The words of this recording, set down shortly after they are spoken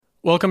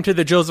Welcome to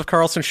the Joseph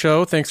Carlson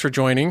Show. Thanks for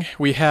joining.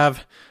 We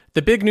have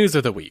the big news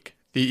of the week.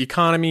 The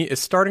economy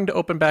is starting to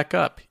open back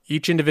up.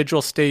 Each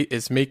individual state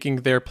is making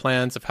their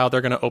plans of how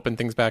they're going to open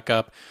things back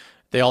up.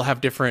 They all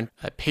have different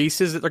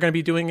paces that they're going to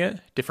be doing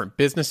it. Different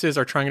businesses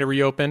are trying to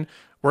reopen.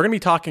 We're going to be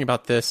talking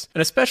about this,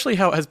 and especially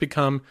how it has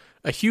become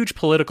a huge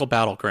political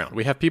battleground.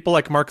 We have people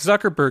like Mark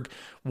Zuckerberg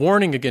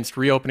warning against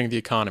reopening the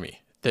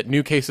economy, that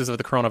new cases of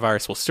the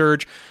coronavirus will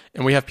surge.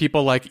 And we have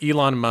people like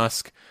Elon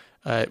Musk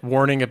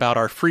warning about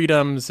our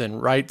freedoms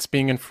and rights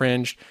being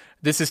infringed.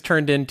 This has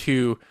turned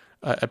into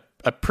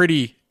a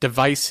pretty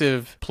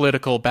divisive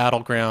political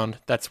battleground.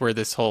 That's where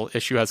this whole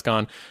issue has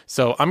gone.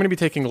 So I'm going to be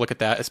taking a look at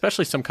that,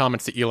 especially some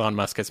comments that Elon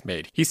Musk has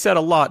made. He said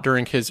a lot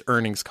during his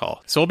earnings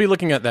call. So we'll be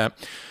looking at that.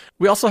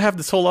 We also have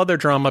this whole other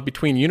drama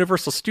between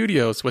Universal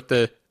Studios with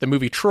the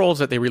movie Trolls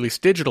that they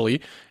released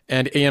digitally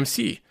and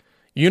AMC.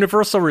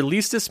 Universal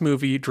released this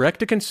movie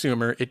direct to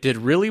consumer. It did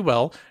really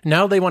well.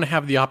 Now they want to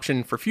have the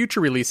option for future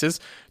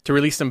releases to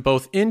release them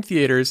both in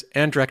theaters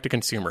and direct to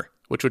consumer,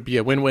 which would be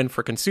a win-win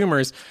for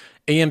consumers.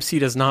 AMC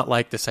does not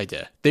like this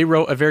idea. They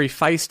wrote a very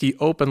feisty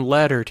open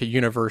letter to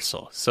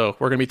Universal. So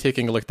we're going to be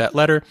taking a look at that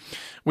letter.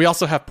 We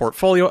also have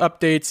portfolio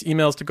updates,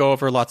 emails to go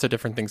over, lots of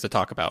different things to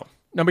talk about.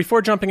 Now,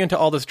 before jumping into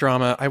all this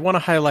drama, I want to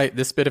highlight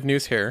this bit of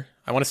news here.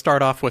 I want to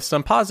start off with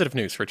some positive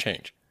news for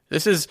change.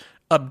 This is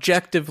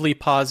objectively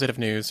positive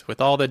news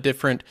with all the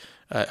different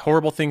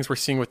horrible things we're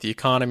seeing with the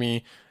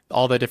economy,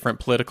 all the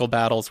different political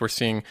battles we're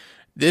seeing.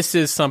 This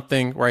is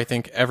something where I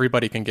think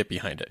everybody can get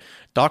behind it.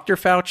 Dr.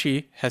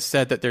 Fauci has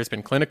said that there's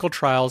been clinical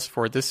trials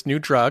for this new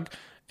drug,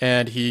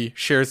 and he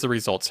shares the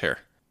results here.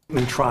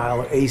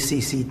 Trial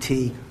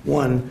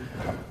ACCT-1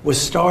 was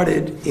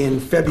started in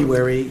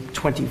February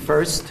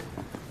 21st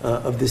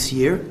of this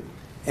year,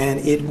 and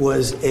it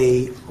was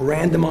a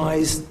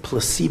randomized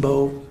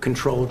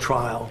placebo-controlled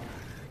trial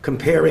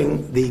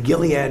comparing the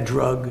Gilead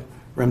drug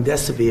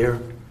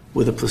remdesivir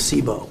with a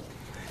placebo.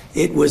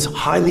 It was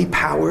highly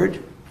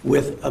powered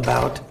with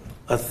about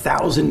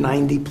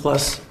 1,090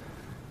 plus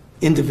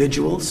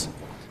individuals.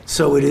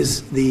 So it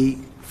is the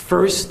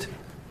first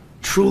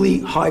truly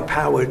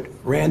high-powered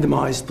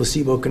randomized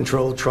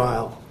placebo-controlled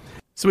trial.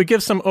 So we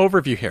give some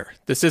overview here.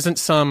 This isn't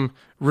some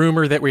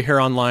rumor that we hear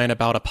online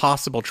about a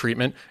possible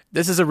treatment.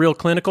 This is a real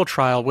clinical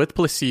trial with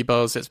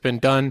placebos. It's been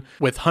done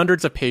with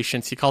hundreds of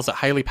patients. He calls it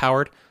highly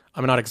powered.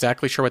 I'm not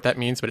exactly sure what that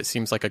means, but it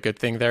seems like a good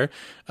thing there.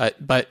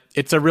 But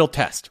it's a real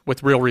test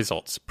with real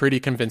results, pretty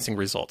convincing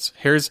results.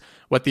 Here's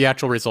what the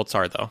actual results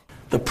are, though.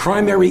 The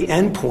primary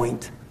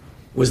endpoint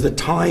was the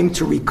time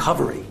to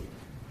recovery,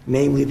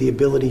 namely the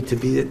ability to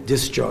be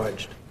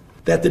discharged.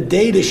 That the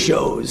data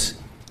shows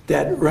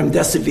that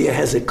remdesivir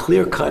has a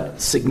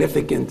clear-cut,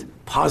 significant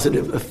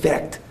positive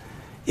effect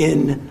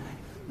in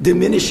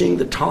diminishing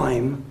the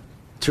time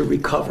to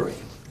recovery.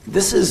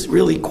 This is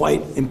really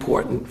quite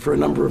important for a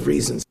number of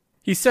reasons.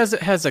 He says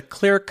it has a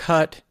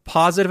clear-cut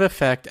positive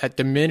effect at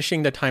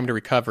diminishing the time to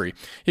recovery.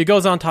 He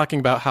goes on talking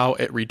about how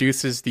it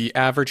reduces the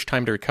average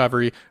time to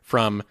recovery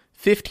from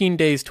 15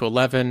 days to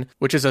 11,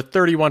 which is a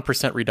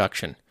 31%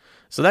 reduction.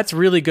 So that's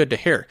really good to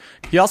hear.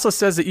 He also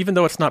says that even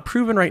though it's not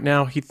proven right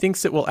now, he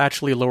thinks it will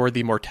actually lower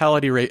the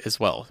mortality rate as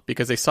well,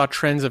 because they saw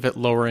trends of it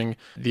lowering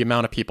the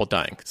amount of people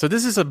dying. So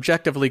this is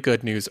objectively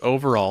good news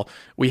overall.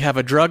 We have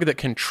a drug that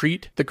can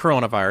treat the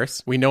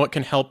coronavirus. We know it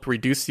can help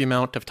reduce the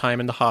amount of time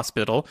in the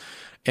hospital.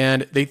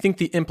 And they think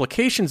the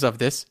implications of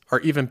this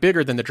are even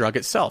bigger than the drug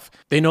itself.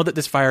 They know that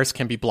this virus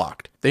can be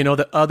blocked. They know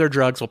that other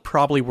drugs will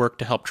probably work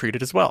to help treat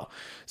it as well.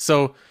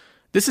 So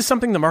this is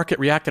something the market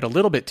reacted a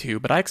little bit to,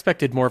 but I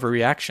expected more of a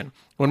reaction.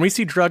 When we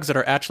see drugs that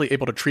are actually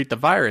able to treat the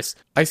virus,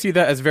 I see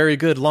that as very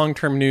good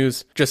long-term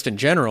news just in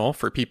general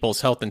for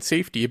people's health and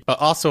safety, but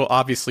also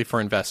obviously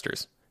for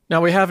investors. Now,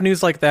 we have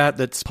news like that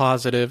that's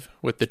positive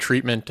with the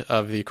treatment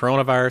of the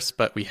coronavirus,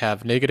 but we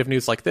have negative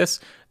news like this.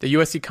 The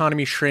U.S.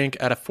 economy shrank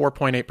at a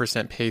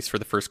 4.8% pace for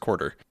the first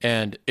quarter,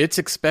 and it's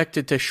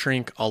expected to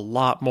shrink a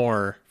lot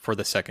more for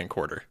the second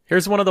quarter.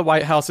 Here's one of the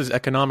White House's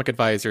economic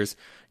advisors.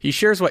 He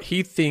shares what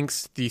he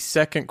thinks the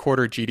second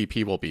quarter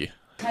GDP will be.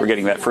 We're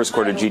getting that first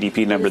quarter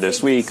GDP number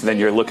this week. Then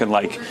you're looking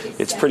like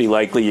it's pretty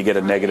likely you get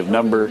a negative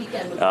number.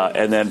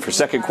 And then for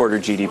second quarter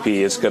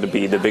GDP, it's going to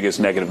be the biggest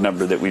negative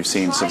number that we've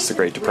seen since the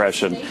Great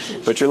Depression.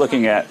 But you're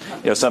looking at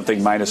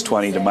something minus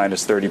 20 to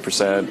minus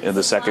 30% in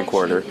the second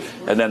quarter.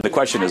 And then the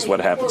question is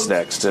what happens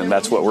next. And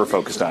that's what we're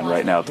focused on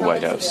right now at the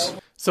White House.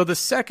 So the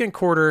second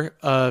quarter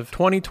of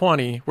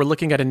 2020, we're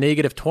looking at a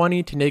negative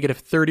 20 to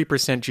negative 30%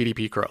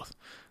 GDP growth.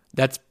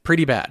 That's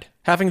pretty bad.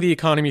 Having the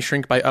economy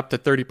shrink by up to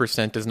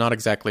 30% is not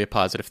exactly a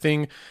positive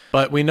thing,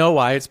 but we know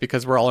why. It's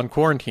because we're all in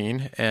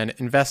quarantine, and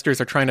investors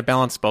are trying to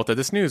balance both of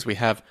this news. We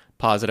have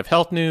positive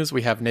health news,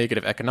 we have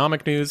negative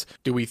economic news.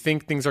 Do we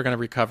think things are going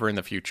to recover in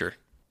the future?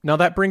 Now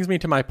that brings me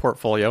to my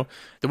portfolio.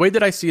 The way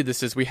that I see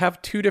this is we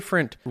have two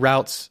different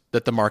routes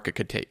that the market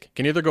could take. It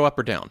can either go up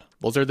or down.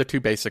 Those are the two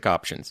basic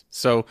options.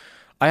 So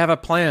I have a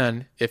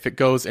plan if it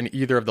goes in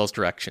either of those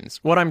directions.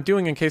 What I'm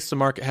doing in case the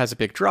market has a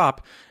big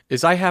drop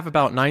is I have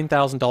about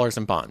 $9,000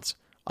 in bonds.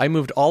 I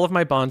moved all of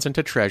my bonds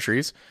into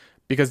treasuries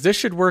because this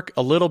should work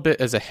a little bit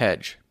as a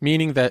hedge,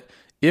 meaning that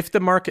if the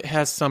market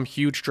has some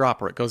huge drop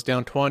where it goes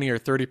down 20 or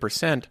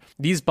 30%,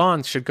 these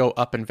bonds should go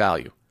up in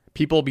value.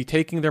 People will be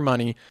taking their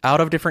money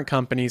out of different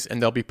companies and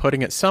they'll be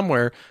putting it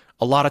somewhere.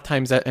 A lot of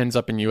times that ends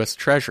up in US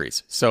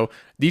Treasuries. So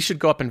these should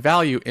go up in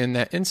value in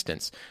that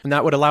instance. And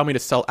that would allow me to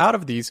sell out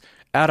of these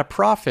at a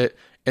profit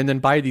and then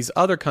buy these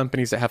other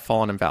companies that have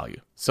fallen in value.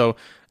 So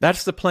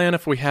that's the plan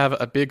if we have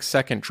a big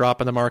second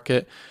drop in the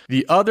market.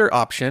 The other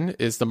option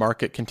is the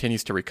market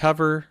continues to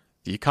recover.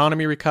 The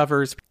economy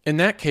recovers. In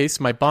that case,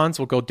 my bonds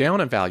will go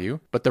down in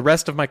value, but the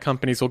rest of my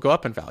companies will go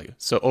up in value.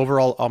 So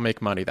overall, I'll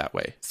make money that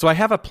way. So I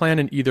have a plan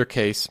in either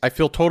case. I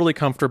feel totally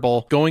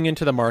comfortable going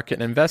into the market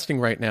and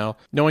investing right now,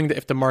 knowing that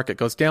if the market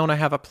goes down, I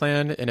have a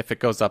plan, and if it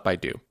goes up, I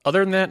do.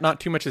 Other than that, not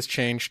too much has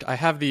changed. I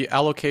have the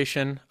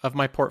allocation of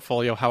my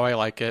portfolio how I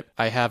like it.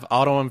 I have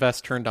auto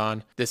invest turned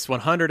on. This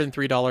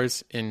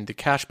 $103 in the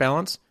cash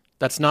balance,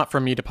 that's not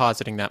from me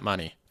depositing that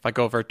money. If I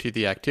go over to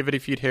the activity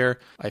feed here,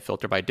 I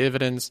filter by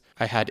dividends.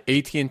 I had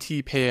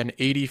AT&T pay an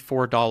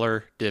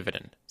 $84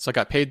 dividend. So I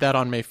got paid that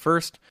on May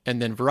 1st, and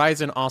then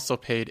Verizon also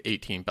paid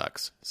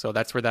 $18. So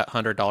that's where that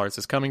 $100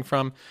 is coming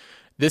from.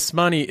 This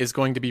money is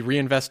going to be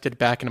reinvested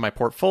back into my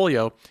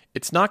portfolio.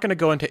 It's not going to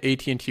go into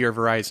AT&T or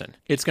Verizon.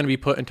 It's going to be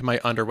put into my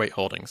underweight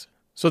holdings.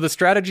 So the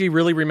strategy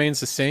really remains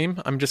the same.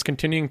 I'm just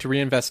continuing to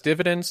reinvest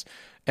dividends,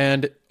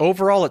 and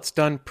overall it's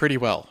done pretty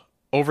well.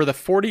 Over the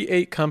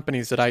 48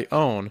 companies that I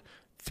own,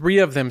 3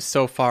 of them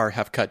so far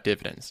have cut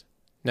dividends.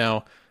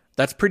 Now,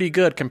 that's pretty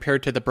good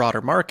compared to the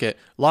broader market.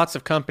 Lots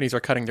of companies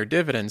are cutting their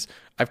dividends.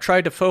 I've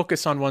tried to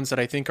focus on ones that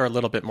I think are a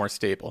little bit more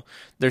stable.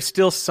 There's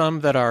still some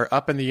that are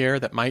up in the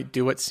air that might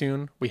do it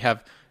soon. We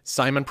have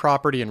Simon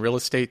Property and Real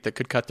Estate that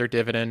could cut their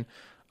dividend.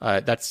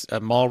 That's a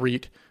mall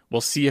REIT.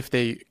 We'll see if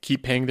they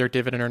keep paying their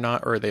dividend or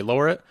not, or they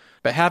lower it.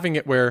 But having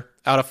it where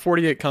out of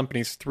 48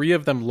 companies, 3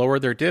 of them lower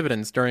their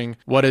dividends during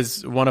what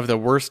is one of the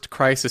worst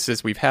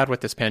crises we've had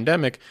with this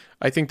pandemic,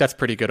 I think that's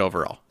pretty good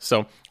overall.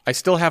 So I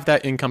still have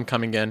that income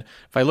coming in.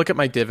 If I look at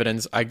my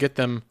dividends, I get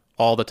them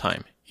all the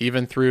time.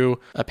 Even through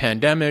a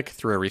pandemic,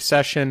 through a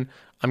recession,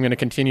 I'm going to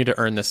continue to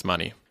earn this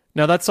money.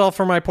 Now, that's all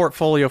for my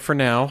portfolio for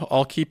now.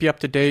 I'll keep you up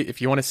to date.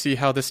 If you want to see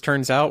how this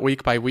turns out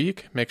week by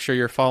week, make sure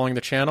you're following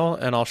the channel,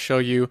 and I'll show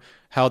you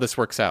how this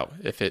works out.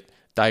 If it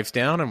dives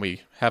down and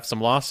we have some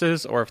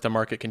losses, or if the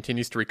market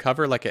continues to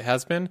recover like it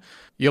has been,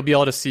 you'll be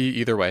able to see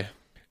either way.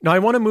 Now, I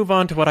want to move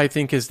on to what I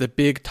think is the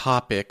big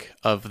topic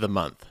of the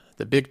month.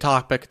 The big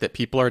topic that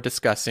people are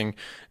discussing,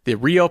 the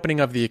reopening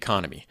of the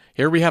economy.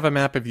 Here we have a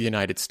map of the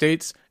United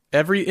States.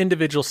 Every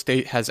individual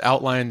state has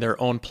outlined their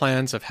own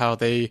plans of how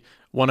they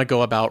want to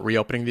go about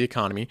reopening the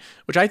economy,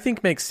 which I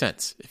think makes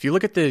sense. If you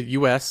look at the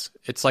U.S.,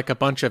 it's like a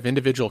bunch of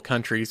individual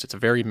countries. It's a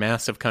very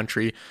massive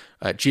country.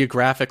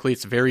 Geographically,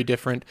 it's very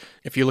different.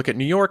 If you look at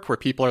New York, where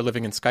people are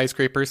living in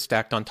skyscrapers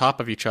stacked on top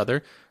of each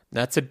other,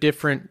 that's a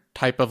different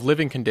type of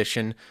living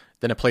condition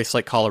than a place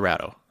like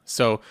Colorado.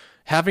 So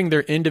having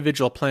their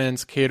individual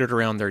plans catered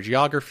around their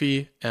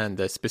geography and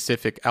the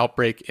specific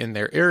outbreak in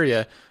their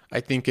area, I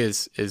think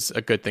is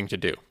a good thing to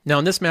do. Now,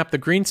 in this map, the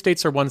green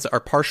states are ones that are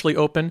partially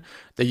open.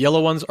 The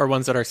yellow ones are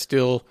ones that are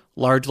still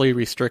largely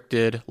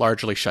restricted,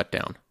 largely shut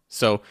down.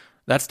 So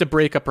that's the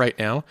breakup right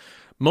now.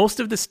 Most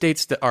of the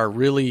states that are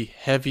really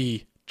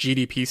heavy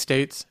GDP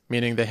states,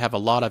 meaning they have a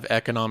lot of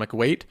economic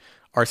weight,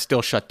 are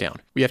still shut down.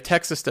 We have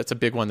Texas, that's a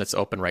big one that's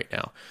open right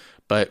now.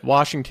 But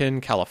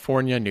Washington,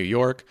 California, New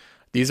York,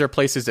 these are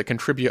places that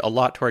contribute a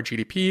lot to our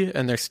GDP,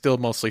 and they're still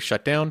mostly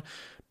shut down.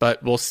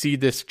 But we'll see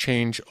this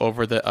change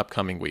over the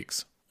upcoming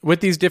weeks. With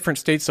these different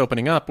states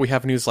opening up, we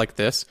have news like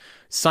this.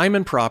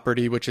 Simon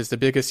Property, which is the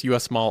biggest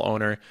U.S. mall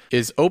owner,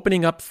 is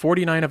opening up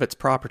 49 of its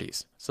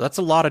properties. So that's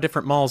a lot of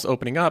different malls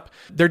opening up.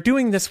 They're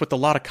doing this with a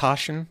lot of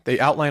caution.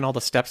 They outline all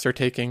the steps they're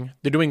taking.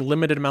 They're doing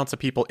limited amounts of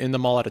people in the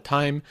mall at a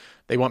time.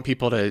 They want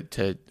people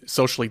to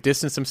socially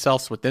distance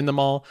themselves within the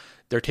mall.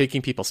 They're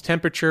taking people's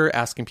temperature,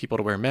 asking people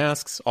to wear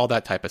masks, all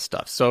that type of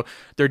stuff. So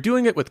they're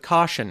doing it with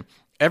caution.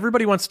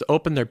 Everybody wants to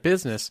open their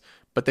business,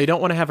 but they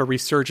don't want to have a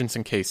resurgence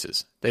in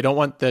cases. They don't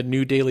want the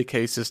new daily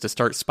cases to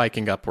start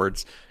spiking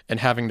upwards and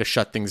having to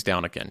shut things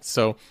down again.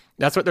 So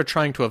that's what they're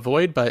trying to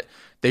avoid, but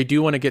they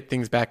do want to get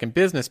things back in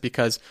business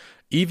because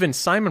even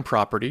Simon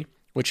Property,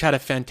 which had a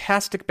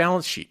fantastic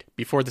balance sheet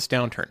before this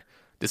downturn,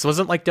 this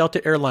wasn't like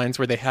Delta Airlines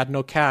where they had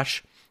no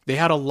cash. They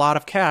had a lot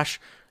of cash.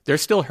 They're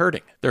still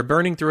hurting. They're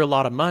burning through a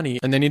lot of money,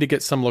 and they need to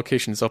get some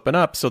locations open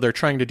up, so they're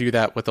trying to do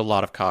that with a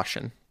lot of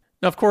caution.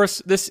 Now, of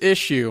course, this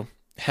issue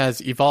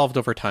has evolved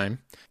over time,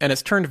 and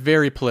it's turned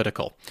very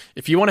political.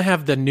 If you want to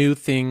have the new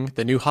thing,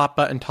 the new hot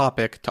button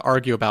topic to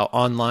argue about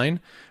online,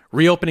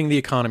 reopening the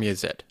economy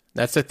is it.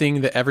 That's the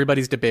thing that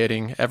everybody's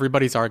debating,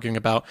 everybody's arguing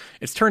about.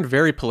 It's turned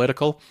very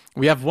political.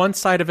 We have one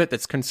side of it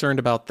that's concerned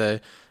about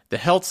the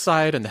health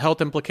side and the health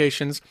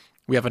implications.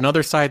 We have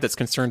another side that's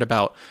concerned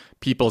about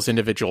people's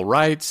individual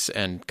rights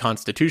and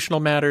constitutional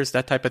matters,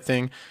 that type of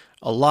thing.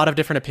 A lot of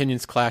different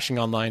opinions clashing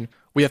online.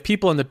 We have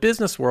people in the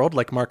business world,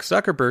 like Mark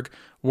Zuckerberg,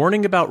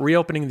 warning about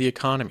reopening the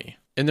economy.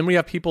 And then we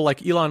have people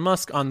like Elon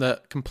Musk on the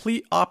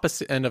complete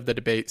opposite end of the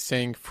debate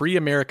saying, free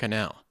America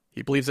now.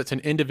 He believes it's an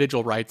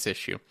individual rights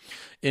issue.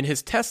 In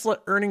his Tesla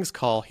earnings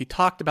call, he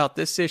talked about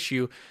this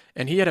issue,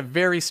 and he had a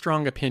very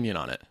strong opinion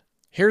on it.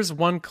 Here's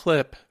one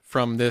clip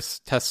from this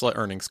Tesla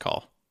earnings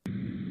call.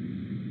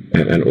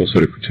 And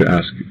also to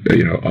ask,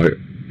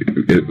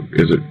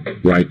 is it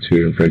right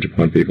to infringe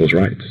upon people's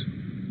rights,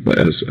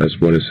 as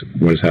what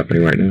is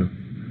happening right now?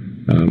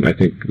 I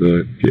think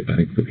the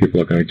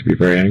people are going to be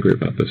very angry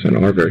about this, and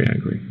are very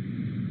angry.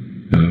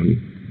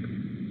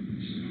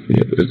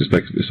 It's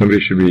like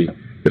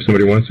if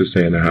somebody wants to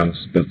stay in their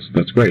house,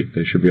 that's great.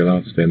 They should be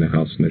allowed to stay in their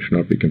house, and they should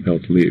not be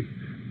compelled to leave.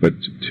 But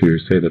to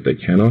say that they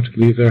cannot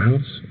leave their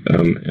house,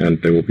 and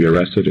they will be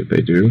arrested if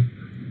they do,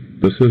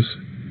 this is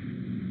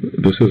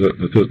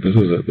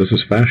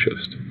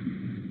fascist.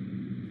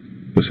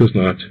 This is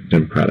not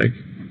democratic.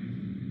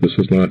 This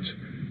is not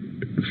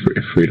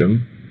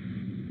freedom.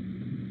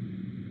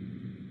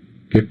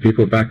 Give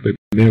people back their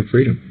damn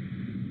freedom.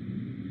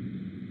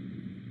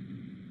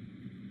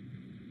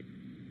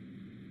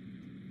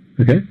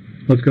 Okay,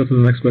 let's go to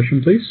the next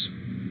question, please.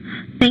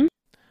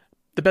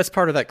 The best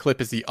part of that clip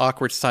is the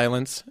awkward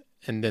silence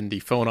and then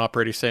the phone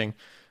operator saying,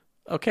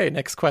 okay,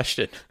 next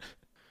question.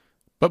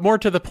 But more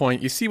to the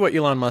point, you see what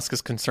Elon Musk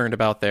is concerned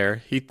about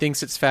there. He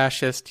thinks it's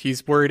fascist.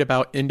 He's worried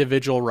about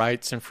individual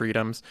rights and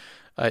freedoms.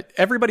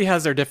 Everybody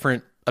has their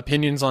different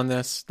opinions on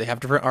this. They have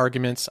different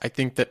arguments. I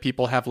think that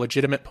people have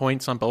legitimate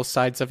points on both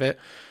sides of it.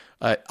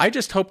 I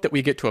just hope that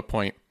we get to a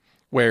point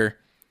where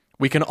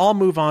we can all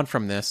move on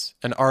from this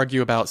and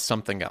argue about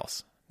something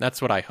else.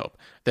 That's what I hope.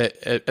 That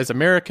as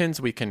Americans,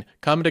 we can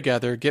come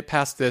together, get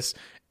past this,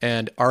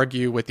 and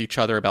argue with each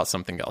other about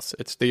something else.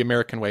 It's the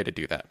American way to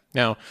do that.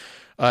 Now,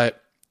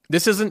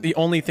 this isn't the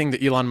only thing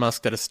that Elon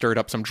Musk that has stirred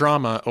up some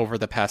drama over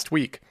the past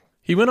week.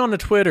 He went on to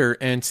Twitter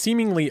and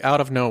seemingly out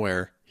of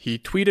nowhere, he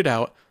tweeted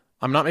out,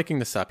 I'm not making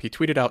this up, he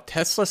tweeted out,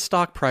 Tesla's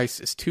stock price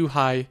is too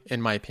high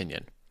in my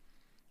opinion.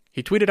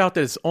 He tweeted out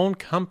that his own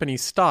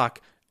company's stock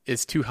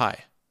is too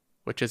high,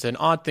 which is an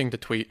odd thing to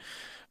tweet.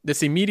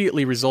 This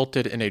immediately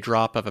resulted in a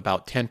drop of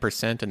about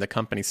 10% in the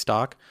company's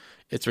stock.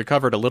 It's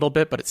recovered a little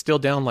bit, but it's still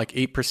down like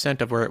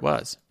 8% of where it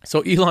was.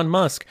 So Elon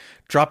Musk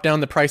dropped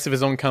down the price of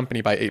his own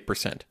company by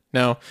 8%.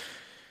 Now,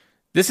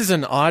 this is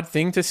an odd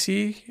thing to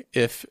see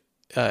if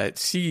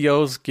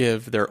CEOs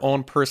give their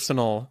own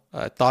personal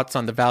thoughts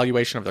on the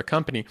valuation of their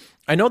company.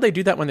 I know they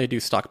do that when they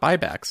do stock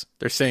buybacks.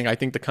 They're saying, I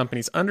think the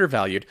company's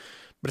undervalued,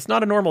 but it's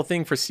not a normal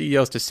thing for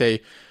CEOs to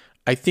say,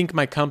 I think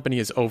my company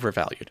is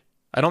overvalued.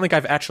 I don't think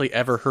I've actually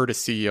ever heard a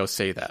CEO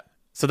say that.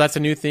 So that's a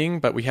new thing,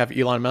 but we have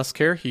Elon Musk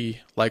here. He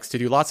likes to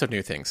do lots of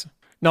new things.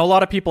 Now, a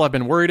lot of people have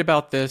been worried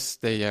about this.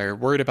 They are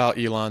worried about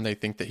Elon. They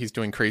think that he's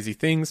doing crazy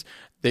things.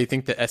 They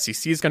think the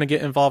SEC is going to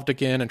get involved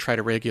again and try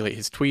to regulate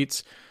his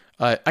tweets.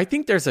 I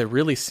think there's a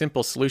really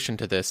simple solution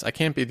to this. I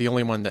can't be the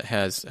only one that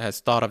has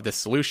thought of this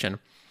solution.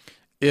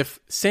 If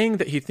saying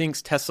that he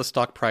thinks Tesla's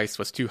stock price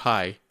was too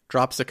high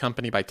drops the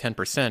company by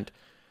 10%,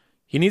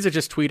 he needs to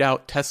just tweet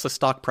out Tesla's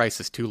stock price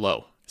is too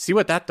low. See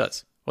what that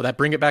does. Will that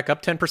bring it back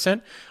up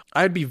 10%?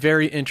 I'd be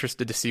very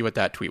interested to see what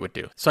that tweet would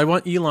do. So I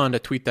want Elon to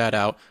tweet that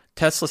out.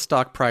 Tesla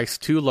stock price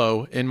too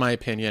low, in my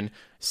opinion.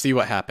 See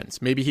what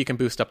happens. Maybe he can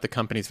boost up the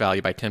company's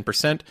value by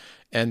 10%,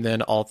 and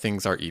then all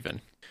things are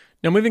even.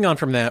 Now, moving on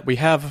from that, we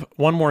have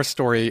one more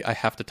story I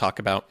have to talk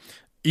about.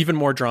 Even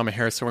more drama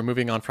here, so we're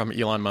moving on from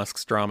Elon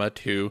Musk's drama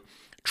to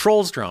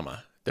Trolls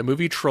drama. The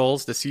movie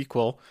Trolls, the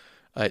sequel,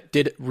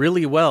 did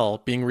really well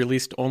being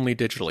released only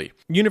digitally.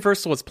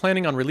 Universal was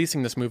planning on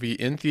releasing this movie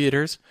in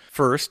theaters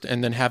first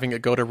and then having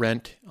it go to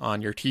rent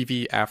on your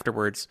TV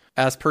afterwards,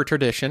 as per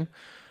tradition.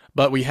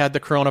 But we had the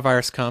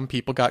coronavirus come,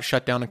 people got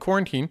shut down in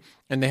quarantine,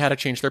 and they had to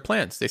change their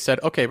plans. They said,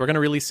 okay, we're going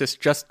to release this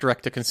just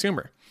direct to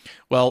consumer.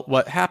 Well,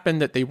 what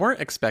happened that they weren't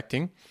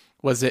expecting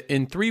was that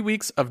in 3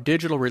 weeks of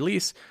digital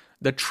release,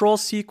 the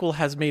Trolls sequel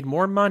has made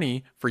more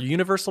money for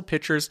Universal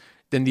Pictures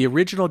than the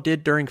original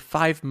did during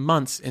 5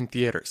 months in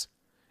theaters.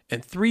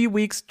 In 3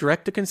 weeks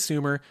direct to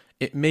consumer,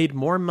 it made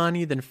more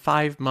money than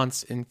 5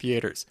 months in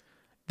theaters.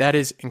 That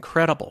is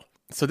incredible.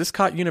 So this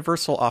caught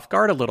Universal off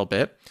guard a little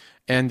bit,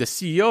 and the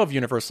CEO of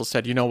Universal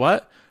said, you know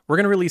what? We're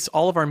going to release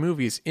all of our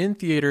movies in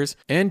theaters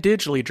and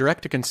digitally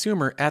direct to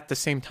consumer at the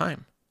same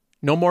time.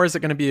 No more is it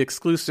going to be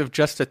exclusive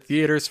just to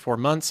theaters for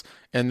months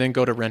and then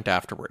go to rent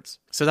afterwards.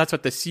 So that's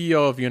what the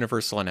CEO of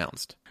Universal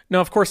announced.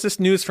 Now, of course,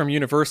 this news from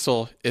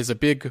Universal is a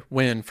big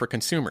win for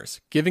consumers.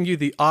 Giving you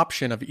the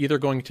option of either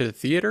going to the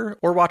theater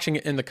or watching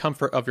it in the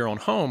comfort of your own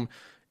home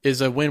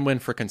is a win-win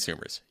for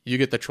consumers. You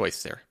get the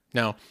choice there.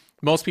 Now,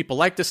 most people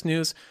like this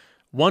news.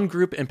 One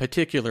group in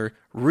particular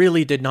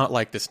really did not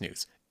like this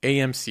news.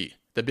 AMC,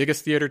 the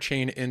biggest theater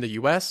chain in the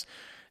US,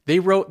 they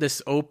wrote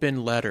this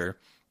open letter.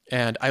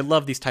 And I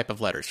love these type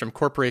of letters from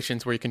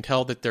corporations where you can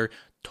tell that they're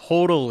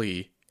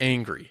totally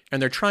angry. And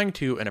they're trying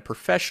to, in a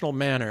professional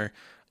manner,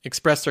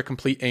 express their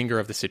complete anger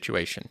of the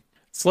situation.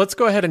 So let's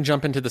go ahead and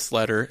jump into this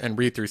letter and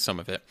read through some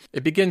of it.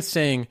 It begins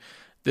saying,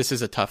 This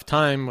is a tough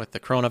time with the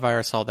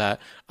coronavirus, all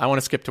that. I want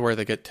to skip to where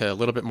they get to a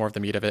little bit more of the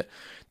meat of it.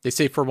 They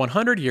say for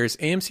 100 years,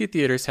 AMC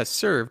Theaters has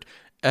served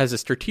as a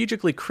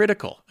strategically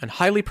critical and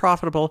highly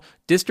profitable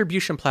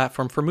distribution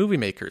platform for movie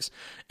makers.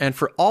 And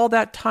for all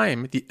that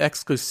time, the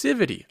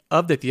exclusivity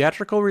of the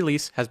theatrical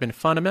release has been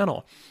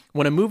fundamental.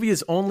 When a movie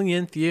is only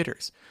in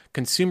theaters,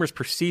 consumers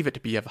perceive it to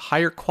be of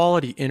higher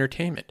quality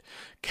entertainment.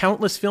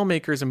 Countless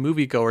filmmakers and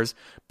moviegoers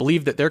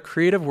believe that their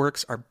creative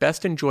works are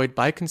best enjoyed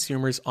by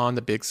consumers on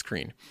the big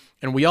screen.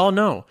 And we all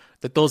know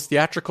that those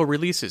theatrical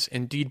releases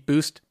indeed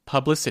boost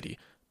publicity,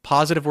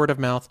 positive word of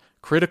mouth,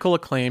 critical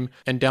acclaim,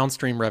 and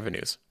downstream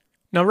revenues.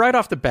 Now, right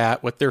off the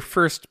bat, with their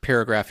first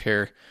paragraph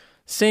here,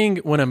 saying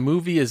when a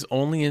movie is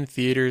only in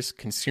theaters,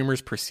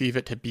 consumers perceive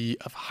it to be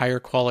of higher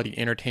quality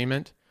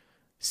entertainment,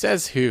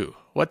 says who?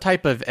 What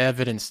type of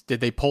evidence did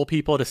they poll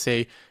people to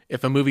say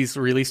if a movie's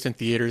released in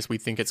theaters, we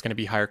think it's going to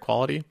be higher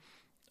quality?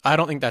 I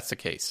don't think that's the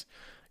case.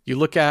 You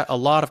look at a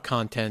lot of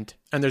content,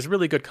 and there's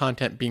really good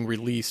content being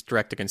released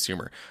direct to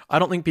consumer. I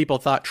don't think people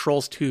thought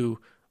Trolls 2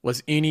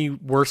 was any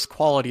worse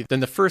quality than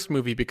the first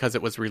movie because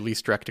it was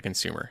released direct to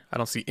consumer. I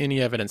don't see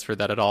any evidence for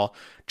that at all.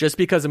 Just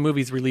because a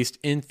movie's released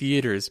in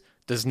theaters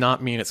does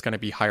not mean it's going to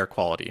be higher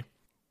quality.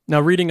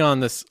 Now, reading on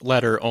this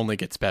letter only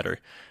gets better.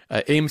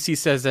 AMC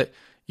says that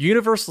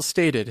Universal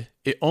stated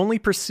it only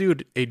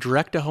pursued a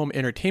direct-to-home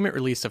entertainment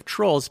release of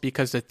Trolls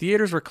because the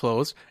theaters were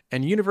closed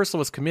and Universal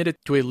was committed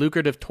to a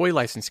lucrative toy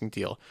licensing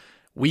deal.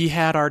 We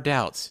had our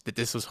doubts that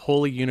this was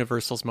wholly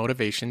Universal's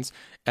motivations,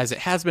 as it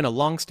has been a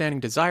long-standing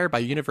desire by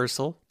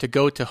Universal to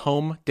go to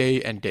home, day,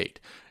 and date.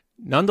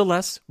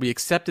 Nonetheless, we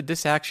accepted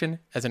this action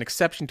as an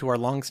exception to our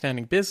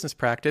long-standing business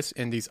practice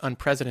in these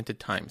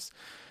unprecedented times.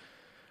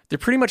 They're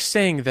pretty much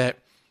saying that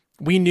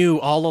we knew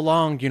all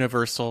along,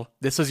 Universal,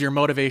 this was your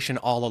motivation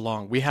all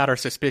along. We had our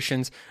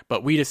suspicions,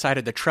 but we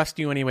decided to trust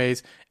you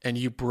anyways, and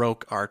you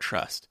broke our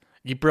trust.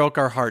 You broke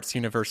our hearts,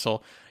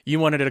 Universal. You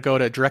wanted to go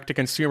to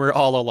direct-to-consumer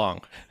all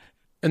along.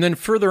 And then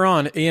further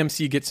on,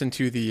 AMC gets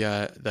into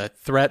the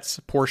threats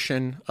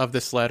portion of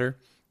this letter.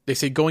 They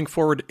say, going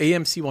forward,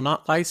 AMC will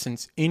not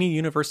license any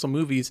Universal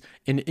movies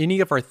in any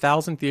of our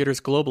 1,000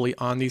 theaters globally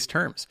on these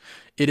terms.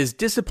 It is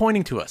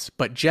disappointing to us,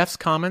 but Jeff's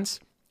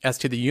comments as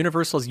to the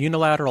Universal's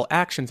unilateral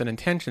actions and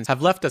intentions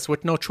have left us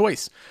with no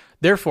choice.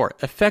 Therefore,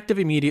 effective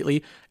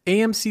immediately,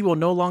 AMC will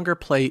no longer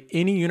play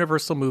any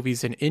Universal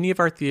movies in any of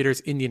our theaters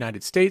in the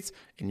United States,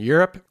 in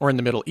Europe, or in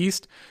the Middle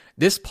East.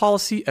 This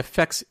policy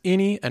affects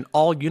any and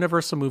all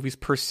Universal movies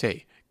per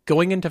se,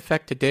 going into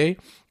effect today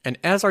and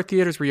as our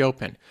theaters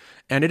reopen,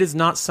 and it is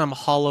not some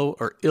hollow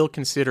or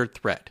ill-considered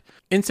threat.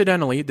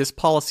 Incidentally, this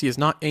policy is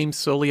not aimed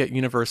solely at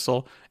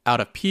Universal out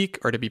of pique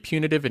or to be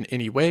punitive in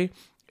any way.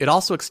 It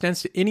also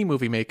extends to any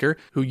movie maker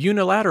who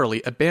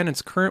unilaterally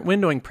abandons current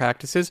windowing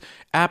practices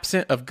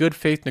absent of good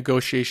faith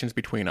negotiations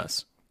between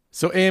us.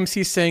 So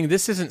AMC is saying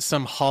this isn't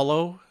some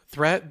hollow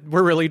threat.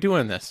 We're really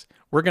doing this.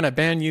 We're going to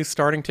ban you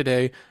starting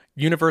today.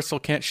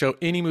 Universal can't show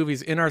any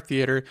movies in our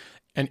theater,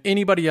 and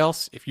anybody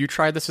else, if you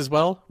try this as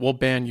well, we'll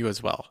ban you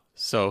as well.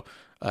 So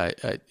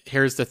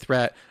here's the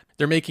threat.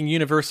 They're making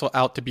Universal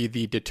out to be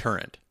the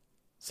deterrent,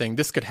 saying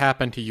this could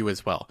happen to you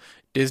as well.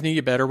 Disney,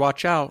 you better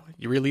watch out.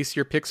 You release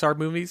your Pixar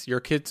movies, your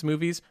kids'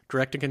 movies,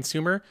 direct to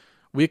consumer,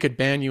 we could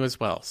ban you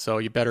as well. So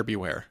you better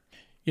beware.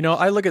 You know,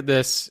 I look at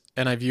this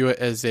and I view it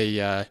as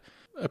a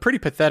pretty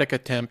pathetic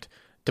attempt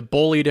to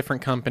bully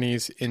different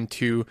companies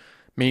into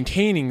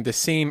maintaining the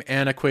same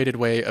antiquated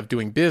way of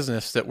doing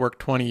business that worked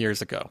 20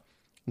 years ago,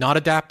 not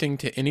adapting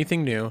to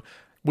anything new.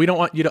 We don't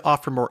want you to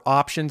offer more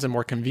options and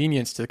more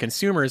convenience to the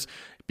consumers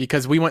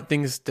because we want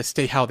things to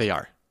stay how they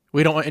are.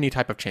 We don't want any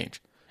type of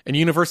change. And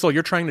Universal,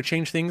 you're trying to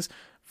change things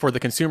for the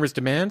consumer's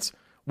demands.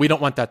 We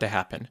don't want that to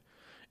happen.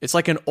 It's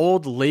like an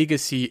old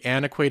legacy,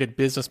 antiquated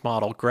business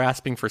model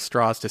grasping for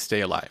straws to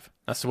stay alive.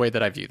 That's the way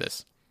that I view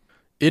this.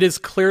 It is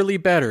clearly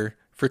better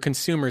for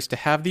consumers to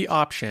have the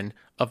option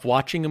of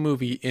watching a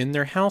movie in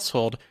their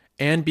household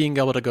and being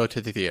able to go to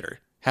the theater,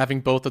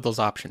 having both of those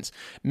options.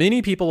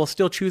 Many people will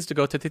still choose to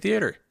go to the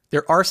theater.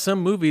 There are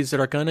some movies that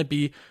are going to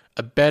be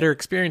a better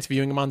experience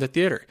viewing them on the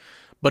theater.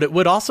 But it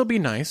would also be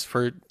nice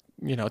for,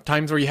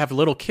 times where you have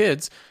little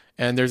kids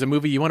and there's a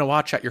movie you want to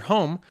watch at your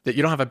home that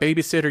you don't have a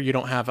babysitter, you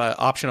don't have an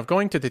option of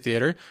going to the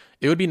theater.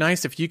 It would be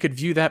nice if you could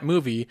view that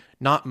movie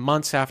not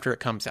months after it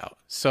comes out.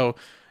 So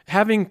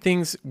having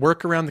things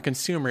work around the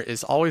consumer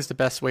is always the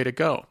best way to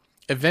go.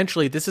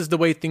 Eventually, this is the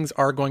way things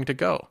are going to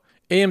go.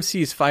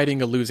 AMC is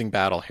fighting a losing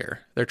battle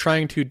here. They're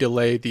trying to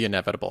delay the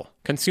inevitable.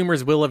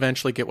 Consumers will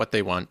eventually get what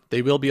they want.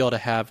 They will be able to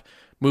have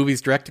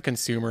movies direct to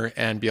consumer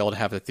and be able to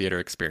have the theater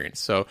experience.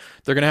 So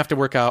they're going to have to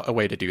work out a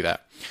way to do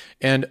that.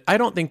 And I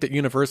don't think that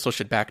Universal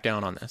should back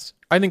down on this.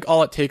 I think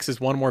all it takes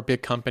is one more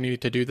big company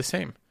to do the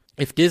same.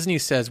 If Disney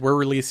says we're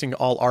releasing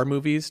all our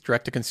movies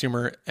direct to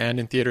consumer and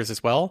in theaters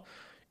as well,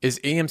 is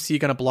AMC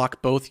going to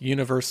block both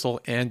Universal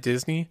and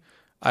Disney?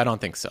 I don't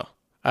think so.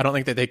 I don't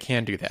think that they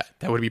can do that.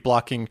 That would be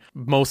blocking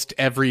most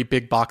every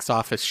big box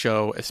office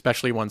show,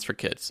 especially ones for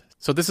kids.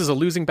 So this is a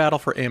losing battle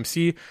for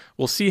AMC.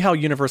 We'll see how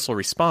Universal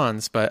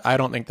responds, but I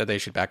don't think that they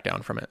should back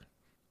down from it.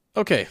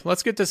 Okay,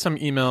 let's get to some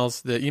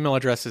emails. The email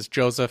address is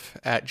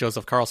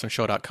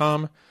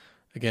joseph@josephcarlsonshow.com.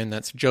 Again,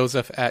 that's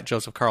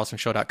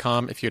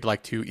joseph@josephcarlsonshow.com if you'd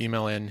like to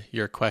email in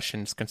your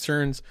questions,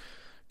 concerns,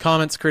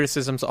 comments,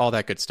 criticisms, all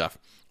that good stuff.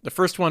 The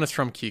first one is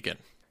from Keegan.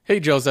 Hey,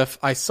 Joseph,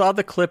 I saw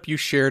the clip you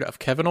shared of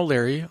Kevin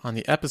O'Leary on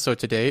the episode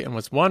today and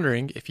was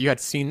wondering if you had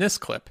seen this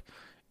clip.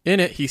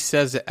 In it, he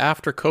says that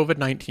after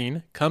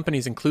COVID-19,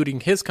 companies, including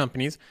his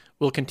companies,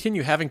 will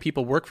continue having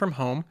people work from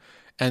home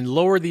and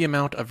lower the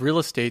amount of real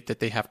estate that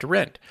they have to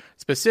rent.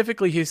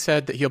 Specifically, he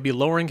said that he'll be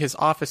lowering his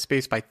office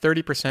space by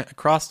 30%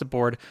 across the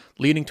board,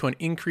 leading to an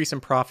increase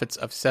in profits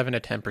of 7 to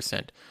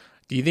 10%.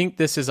 Do you think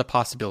this is a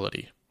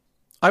possibility?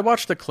 I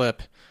watched the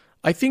clip.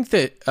 I think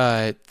that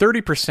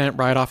 30%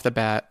 right off the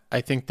bat,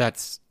 I think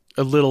that's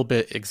a little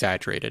bit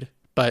exaggerated.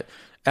 But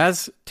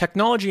as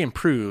technology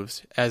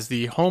improves, as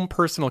the home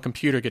personal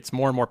computer gets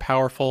more and more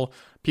powerful,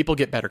 people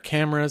get better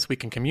cameras, we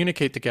can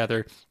communicate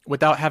together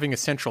without having a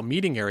central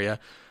meeting area,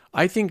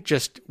 I think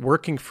just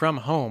working from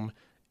home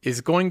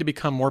is going to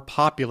become more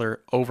popular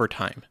over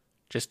time.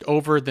 Just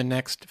over the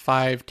next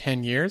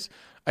 5-10 years,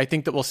 I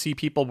think that we'll see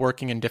people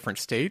working in different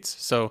states.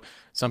 So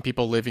some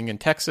people living in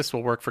Texas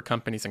will work for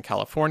companies in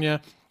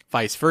California,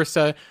 vice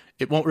versa.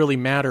 It won't really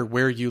matter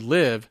where you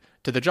live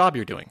to the job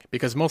you're doing,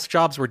 because most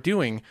jobs we're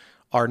doing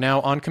are now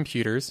on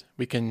computers.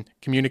 We can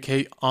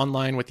communicate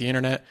online with the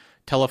internet,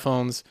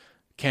 telephones,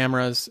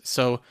 cameras.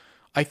 So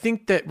I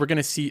think that we're going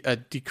to see a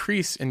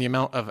decrease in the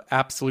amount of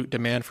absolute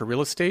demand for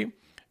real estate,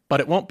 but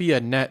it won't be a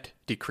net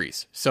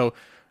decrease. So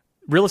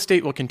real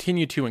estate will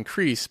continue to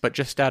increase, but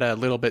just at a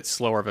little bit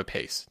slower of a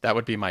pace. That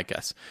would be my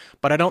guess.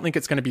 But I don't think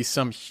it's going to be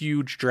some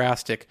huge,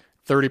 drastic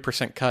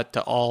 30% cut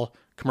to all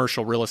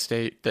commercial real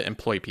estate that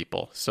employ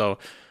people. So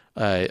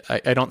I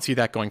don't see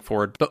that going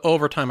forward. But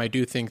over time, I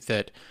do think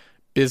that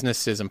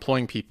businesses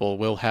employing people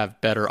will have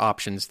better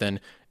options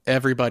than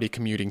everybody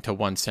commuting to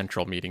one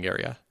central meeting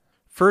area.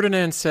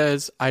 Ferdinand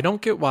says, I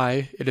don't get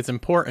why it is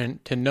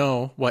important to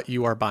know what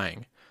you are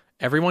buying.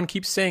 Everyone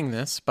keeps saying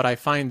this, but I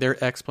find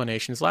their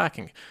explanations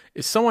lacking.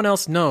 If someone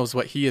else knows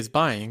what he is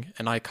buying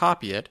and I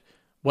copy it,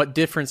 what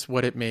difference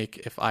would it make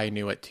if I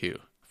knew it too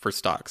for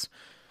stocks?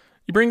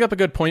 You bring up a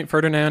good point,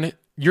 Ferdinand.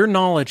 Your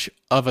knowledge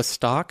of a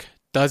stock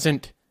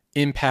doesn't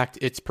impact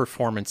its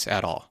performance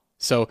at all.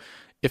 So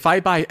if I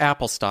buy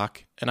Apple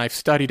stock, and I've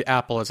studied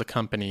Apple as a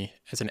company,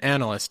 as an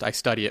analyst, I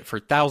study it for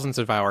thousands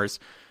of hours,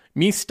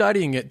 me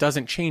studying it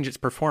doesn't change its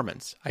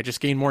performance. I just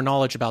gain more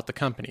knowledge about the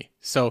company.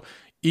 So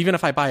even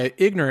if I buy it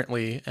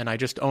ignorantly and I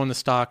just own the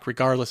stock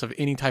regardless of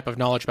any type of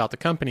knowledge about the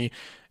company,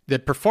 the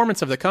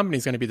performance of the company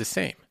is going to be the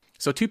same.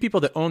 So two people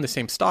that own the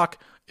same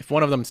stock, if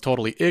one of them is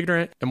totally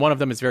ignorant and one of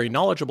them is very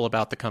knowledgeable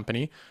about the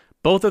company,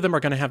 both of them are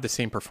going to have the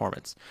same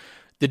performance.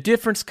 The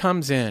difference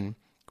comes in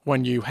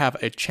when you have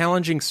a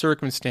challenging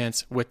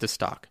circumstance with the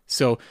stock.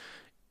 So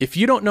if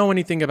you don't know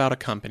anything about a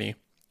company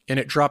and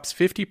it drops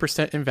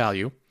 50% in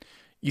value,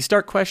 you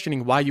start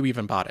questioning why you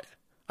even bought it.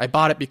 I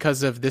bought it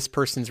because of this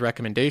person's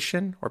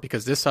recommendation or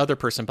because this other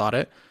person bought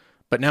it,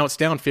 but now it's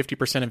down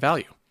 50% in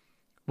value.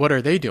 What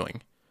are they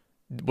doing?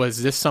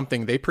 Was this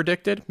something they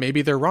predicted?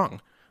 Maybe they're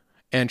wrong.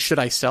 And should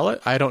I sell it?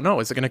 I don't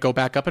know. Is it going to go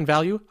back up in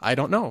value? I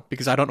don't know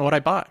because I don't know what I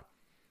bought.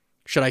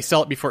 Should I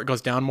sell it before it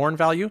goes down more in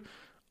value?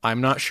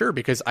 I'm not sure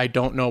because I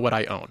don't know what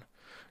I own.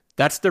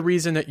 That's the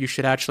reason that you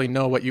should actually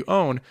know what you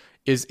own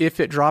is if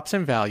it drops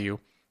in value,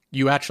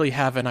 you actually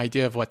have an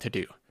idea of what to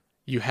do.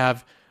 You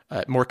have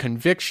more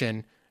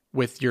conviction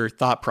with your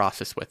thought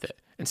process with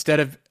it. Instead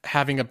of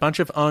having a bunch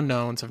of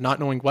unknowns of not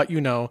knowing what you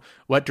know,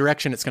 what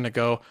direction it's going to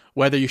go,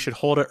 whether you should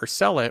hold it or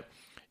sell it,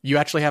 you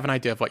actually have an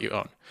idea of what you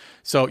own.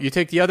 So you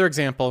take the other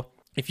example,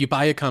 if you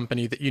buy a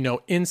company that you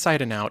know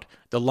inside and out,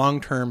 the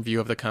long-term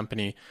view of the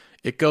company,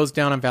 it goes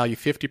down in value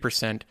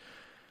 50%,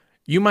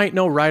 you might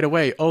know right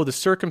away, oh, the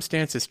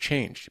circumstances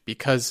changed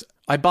because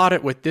I bought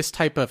it with this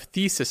type of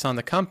thesis on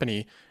the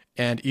company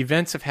and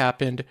events have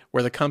happened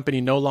where the company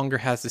no longer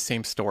has the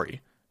same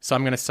story. So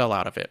I'm going to sell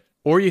out of it.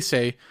 Or you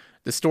say,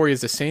 the story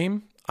is the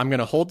same. I'm going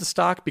to hold the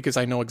stock because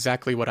I know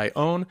exactly what I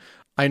own.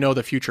 I know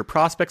the future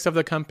prospects of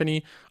the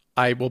company.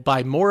 I will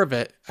buy more of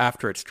it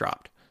after it's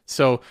dropped.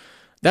 So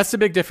that's the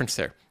big difference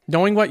there.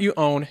 Knowing what you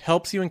own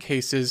helps you in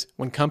cases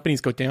when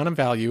companies go down in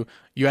value,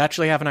 you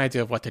actually have an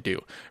idea of what to do.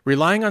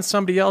 Relying on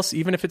somebody else,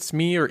 even if it's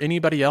me or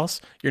anybody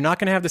else, you're not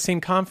going to have the same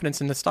confidence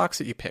in the stocks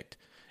that you picked.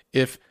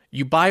 If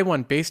you buy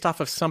one based off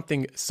of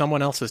something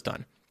someone else has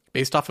done,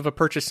 based off of a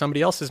purchase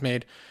somebody else has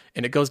made,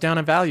 and it goes down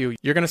in value,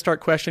 you're going to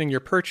start questioning your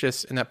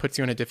purchase, and that puts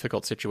you in a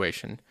difficult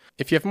situation.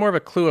 If you have more of a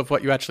clue of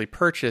what you actually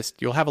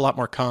purchased, you'll have a lot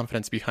more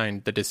confidence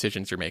behind the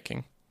decisions you're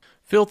making.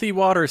 Filthy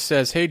Water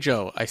says, Hey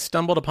Joe, I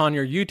stumbled upon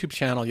your YouTube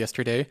channel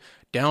yesterday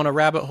down a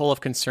rabbit hole of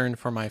concern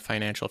for my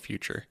financial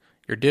future.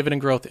 Your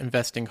dividend growth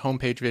investing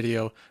homepage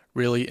video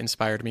really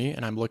inspired me,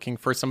 and I'm looking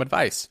for some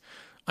advice.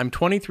 I'm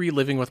 23,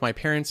 living with my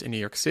parents in New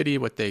York City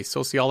with a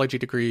sociology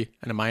degree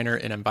and a minor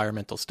in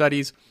environmental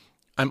studies.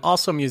 I'm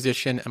also a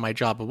musician, and my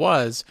job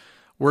was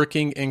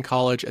working in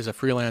college as a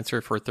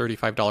freelancer for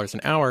 $35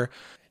 an hour.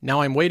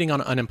 Now I'm waiting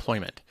on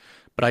unemployment,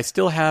 but I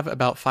still have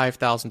about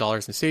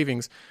 $5,000 in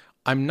savings.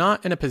 I'm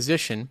not in a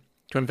position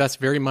to invest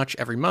very much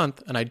every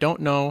month, and I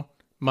don't know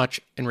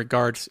much in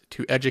regards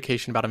to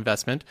education about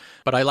investment,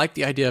 but I like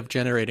the idea of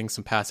generating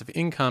some passive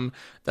income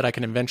that I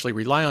can eventually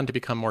rely on to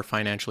become more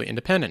financially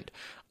independent.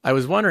 I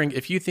was wondering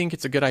if you think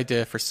it's a good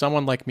idea for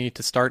someone like me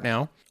to start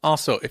now.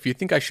 Also, if you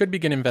think I should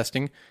begin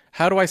investing,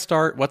 how do I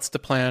start? What's the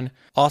plan?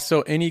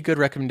 Also, any good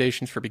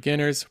recommendations for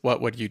beginners?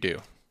 What would you do?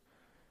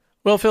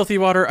 Well, Filthy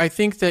Water, I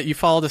think that you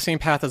follow the same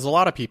path as a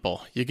lot of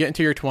people. You get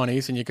into your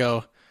 20s and you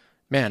go,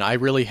 man, I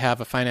really have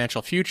a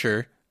financial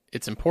future.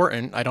 It's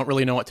important. I don't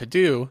really know what to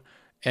do.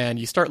 And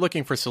you start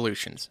looking for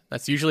solutions.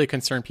 That's usually a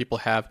concern people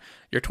have.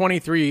 You're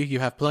 23, you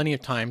have plenty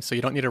of time, so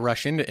you don't need to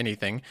rush into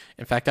anything.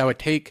 In fact, I would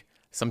take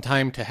some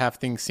time to have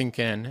things sink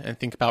in and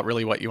think about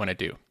really what you want to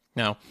do.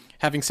 Now,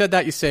 having said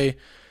that, you say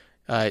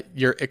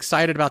you're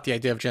excited about the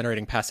idea of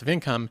generating passive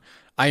income.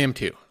 I am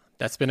too.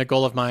 That's been a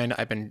goal of mine.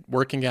 I've been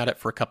working at it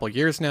for a couple of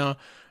years now.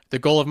 The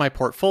goal of my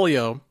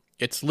portfolio,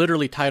 it's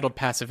literally titled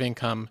passive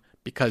income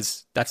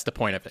because that's the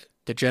point of it,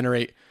 to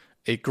generate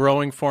a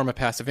growing form of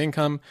passive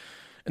income.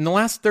 In the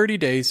last 30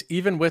 days,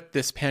 even with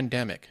this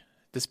pandemic,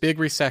 this big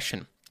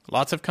recession,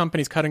 lots of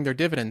companies cutting their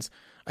dividends,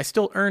 I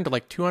still earned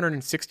like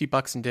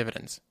 $260 in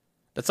dividends.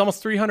 That's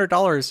almost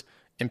 $300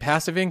 in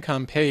passive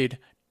income paid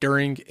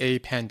during a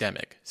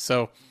pandemic.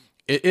 So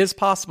it is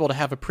possible to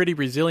have a pretty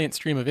resilient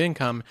stream of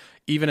income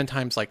even in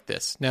times like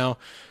this. Now,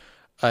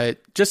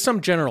 just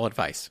some general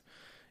advice.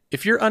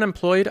 If you're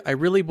unemployed, I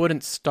really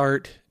wouldn't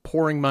start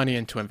pouring money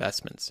into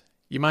investments.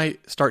 You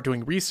might start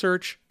doing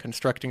research,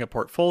 constructing a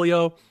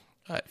portfolio,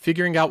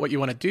 figuring out what you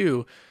want to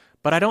do,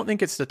 but I don't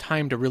think it's the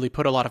time to really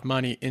put a lot of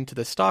money into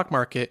the stock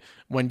market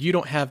when you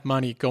don't have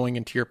money going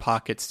into your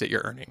pockets that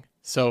you're earning.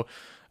 So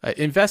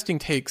investing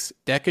takes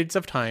decades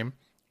of time.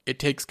 It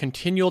takes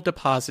continual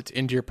deposits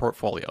into your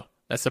portfolio.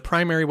 That's the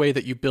primary way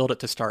that you build it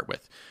to start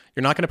with.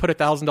 You're not going to put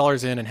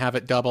 $1,000 in and have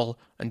it double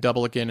and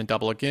double again and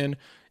double again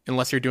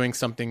unless you're doing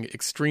something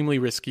extremely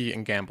risky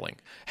and gambling.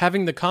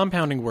 Having the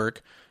compounding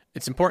work,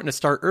 it's important to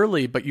start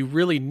early, but you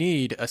really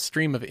need a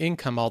stream of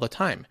income all the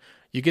time.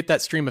 You get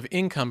that stream of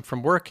income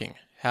from working,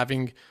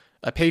 having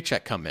a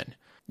paycheck come in.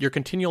 Your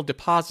continual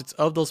deposits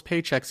of those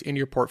paychecks in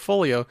your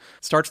portfolio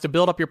starts to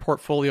build up your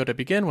portfolio to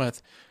begin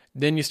with.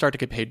 Then you start to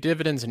get paid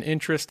dividends and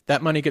interest.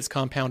 That money gets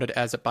compounded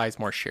as it buys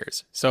more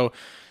shares. So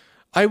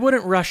I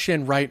wouldn't rush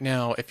in right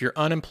now if you're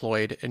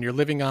unemployed and you're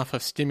living off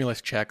of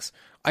stimulus checks.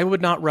 I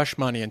would not rush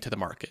money into the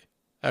market.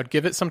 I would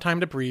give it some time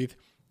to breathe,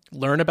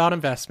 learn about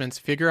investments,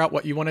 figure out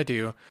what you want to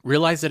do,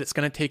 realize that it's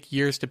going to take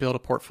years to build a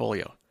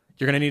portfolio.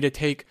 You're going to need to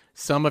take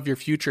some of your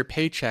future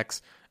paychecks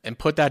and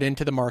put that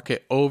into the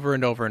market over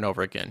and over and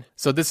over again.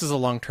 So this is a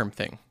long-term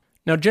thing.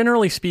 Now,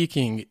 generally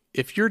speaking,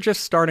 if you're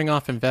just starting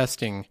off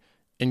investing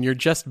and you're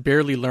just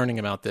barely learning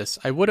about this,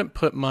 I wouldn't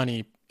put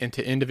money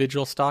into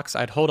individual stocks.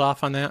 I'd hold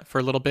off on that for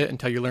a little bit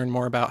until you learn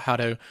more about how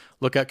to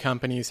look at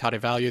companies, how to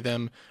value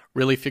them,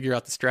 really figure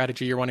out the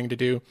strategy you're wanting to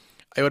do.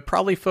 I would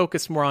probably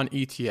focus more on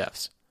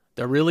ETFs.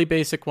 The really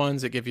basic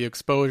ones that give you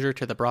exposure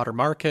to the broader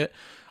market.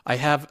 I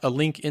have a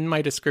link in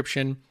my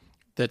description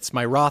that's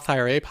my Roth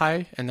IRA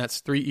pie, and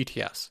that's 3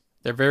 ETFs.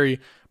 They're very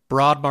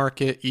broad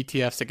market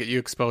ETFs that get you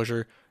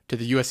exposure to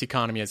the U.S.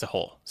 economy as a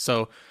whole.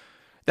 So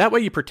that way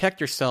you protect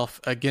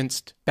yourself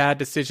against bad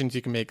decisions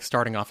you can make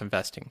starting off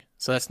investing.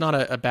 So that's not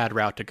a bad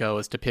route to go,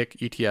 is to pick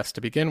ETFs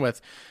to begin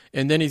with.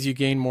 And then as you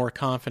gain more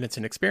confidence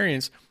and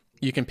experience,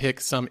 you can pick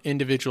some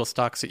individual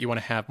stocks that you want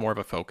to have more of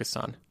a focus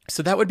on.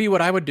 So that would be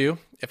what I would do.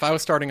 If I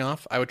was starting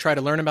off, I would try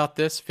to learn about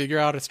this, figure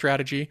out a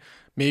strategy,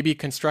 maybe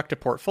construct a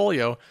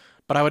portfolio,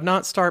 but I would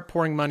not start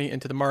pouring money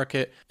into the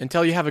market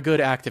until you have a good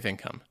active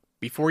income.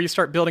 Before you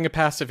start building a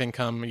passive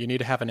income, you need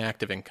to have an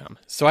active income.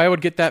 So I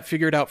would get that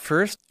figured out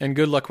first, and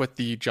good luck with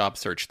the job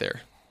search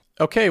there.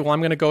 Okay, well,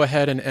 I'm going to go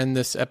ahead and end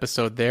this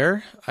episode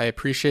there. I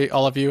appreciate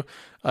all of you.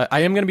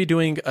 I am going to be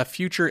doing a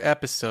future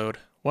episode,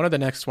 one of the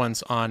next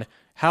ones, on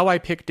how I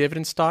pick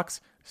dividend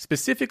stocks,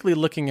 specifically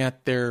looking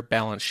at their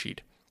balance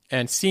sheet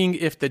and seeing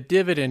if the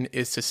dividend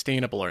is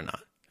sustainable or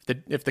not.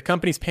 If the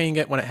company's paying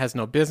it when it has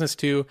no business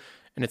to,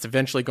 and it's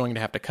eventually going to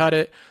have to cut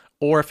it,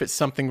 or if it's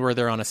something where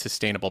they're on a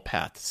sustainable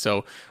path.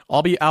 So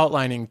I'll be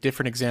outlining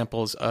different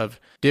examples of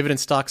dividend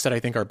stocks that I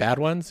think are bad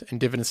ones and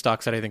dividend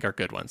stocks that I think are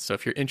good ones. So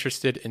if you're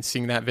interested in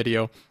seeing that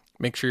video,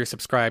 make sure you're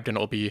subscribed and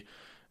it'll be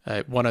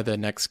one of the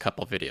next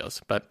couple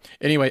videos. But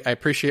anyway, I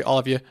appreciate all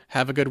of you.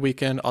 Have a good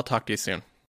weekend. I'll talk to you soon.